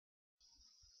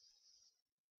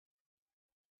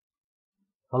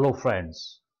Hello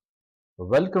friends,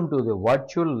 welcome to the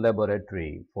virtual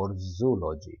laboratory for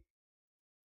zoology.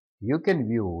 You can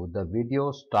view the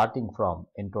video starting from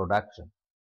introduction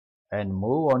and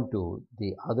move on to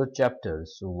the other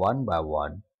chapters one by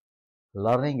one,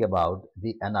 learning about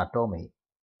the anatomy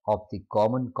of the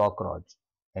common cockroach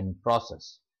in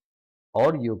process.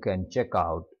 Or you can check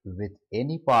out with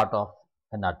any part of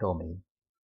anatomy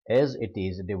as it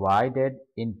is divided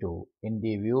into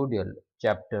individual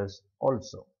chapters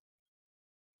also.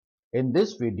 In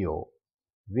this video,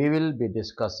 we will be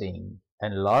discussing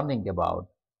and learning about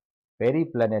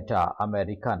Periplaneta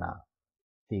americana,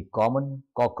 the common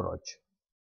cockroach.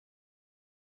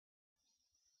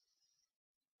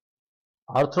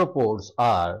 Arthropods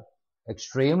are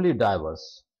extremely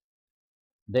diverse.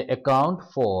 They account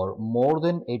for more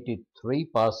than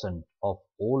 83% of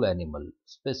all animal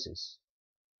species,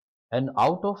 and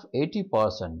out of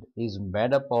 80% is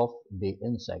made up of the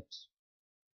insects.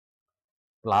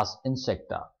 Class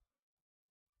Insecta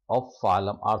of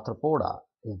phylum Arthropoda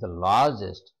is the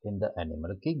largest in the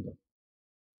animal kingdom.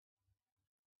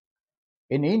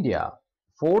 In India,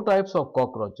 four types of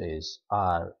cockroaches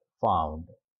are found.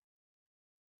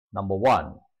 Number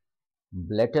one,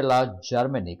 Blatella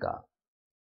germanica,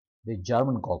 the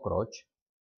German cockroach.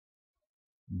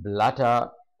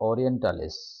 Blatta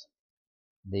orientalis,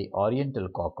 the oriental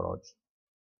cockroach.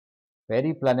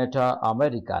 Periplaneta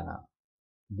americana,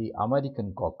 the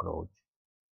American cockroach.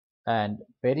 And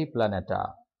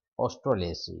Periplaneta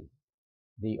australesi,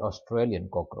 the Australian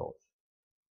cockroach.